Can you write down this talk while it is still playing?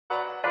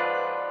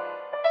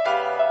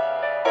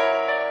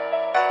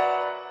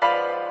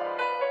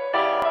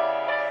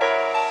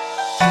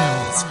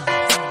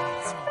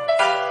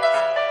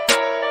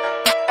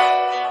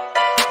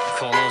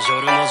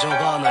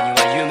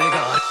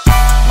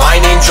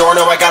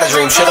Giorno, I got a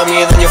dream. Shit on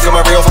me and then you'll feel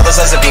my real father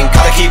says a beam.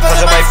 Gotta keep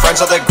punching my friends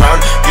on the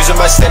ground, using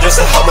my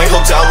standards to help me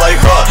hold down like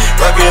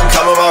requiem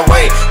coming my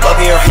way. Love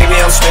me or hate me,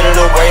 I'm spinning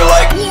away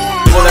like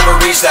we'll never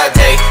reach that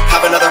day.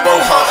 Have another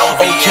Rohan,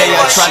 okay,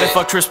 I tried to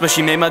fuck Trish, but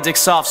she made my dick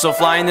soft. So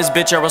flying this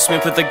bitch, Arrow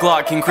Smith with the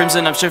Glock. King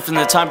Crimson, I'm shifting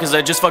the time, cause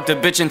I just fucked a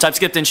bitch and type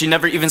skipped and she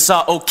never even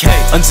saw. Okay,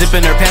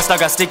 unzipping her pants, now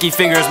got sticky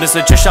fingers.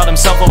 Mr. just shot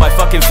himself, oh I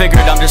fucking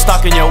figured. I'm just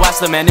stalking your ass,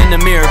 the man in the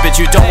mirror. Bitch,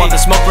 you don't want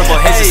the smoke,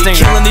 purple haze a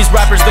stinger. Killing these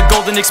rappers, the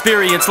golden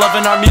experience.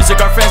 Loving our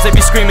music, our friends, they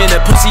be screaming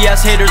it. Pussy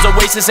ass haters,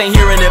 Oasis ain't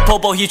hearing it.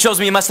 Popo, he chose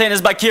me, my stand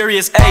is by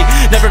curious. Ayy,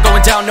 never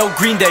going down, no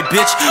Green Day,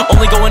 bitch.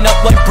 Only going up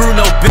like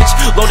Bruno, bitch.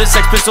 Loaded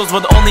Sex Pistols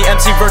with only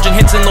MC Virgin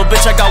hits and little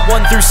bitch, I got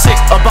 1 through 6.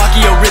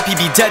 Abakio rip, he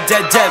be dead,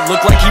 dead, dead.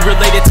 Look like he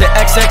related to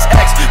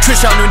XXX.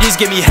 Trish on knees,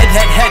 give me head,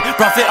 head, head.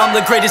 Prophet, I'm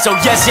the greatest, oh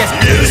yes, yes,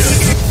 yes.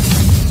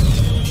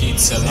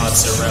 Pizza,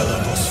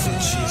 mozzarella,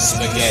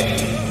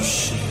 spaghetti,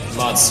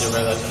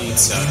 mozzarella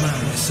pizza,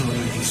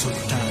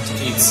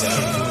 pizza,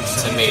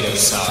 tomato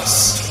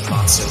sauce,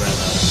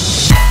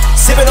 mozzarella.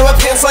 Sipping on my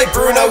pants like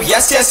Bruno,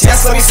 yes, yes,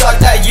 yes, let me suck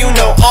that, you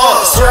know.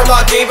 Swear I'm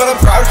not gay, but I'm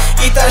proud.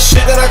 Eat that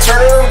shit, then I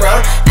turn it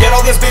around. Get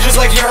all these bitches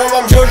like your home,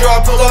 I'm Jojo. I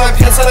pulled on my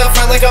pants and I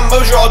find like I'm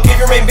Mojo. I'll give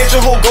your main bitch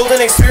a whole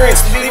golden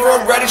experience. Leave her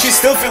on Reddit, she's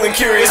still feeling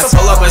curious. I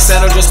pull up my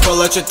sandal, just pull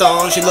out your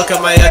thong. She look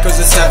at my echoes,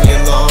 it's heavy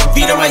and long.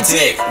 Beat on my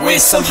dick, with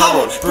some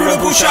hormone. Bruno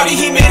Bucciardi,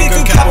 he made a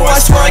good capo. I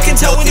swear I can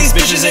tell when these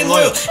bitches ain't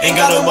loyal. Ain't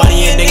got no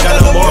money and ain't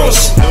got no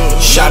morals.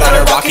 Shout out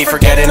to Rocky,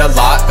 forgetting a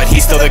lot, but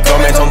he's still the go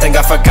man, don't think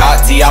I forgot.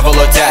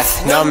 Diavolo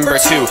Death,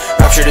 number 2.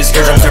 Ruptured his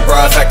eardrums to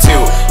bra effect 2.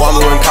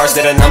 Wamu and Cars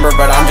did a number,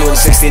 but I'm doing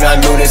 69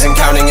 moon isn't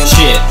counting and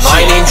shit. My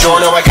name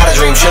Giorno, I got a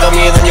dream. Shit on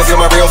me and then you'll feel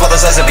my real father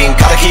says a beam.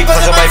 Gotta keep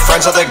punching my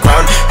friends on the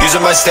ground,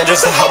 using my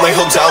standards to help me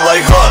hold down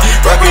like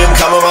requiem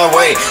coming my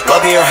way.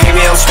 Love me or hate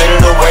me, I'm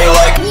spinning away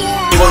like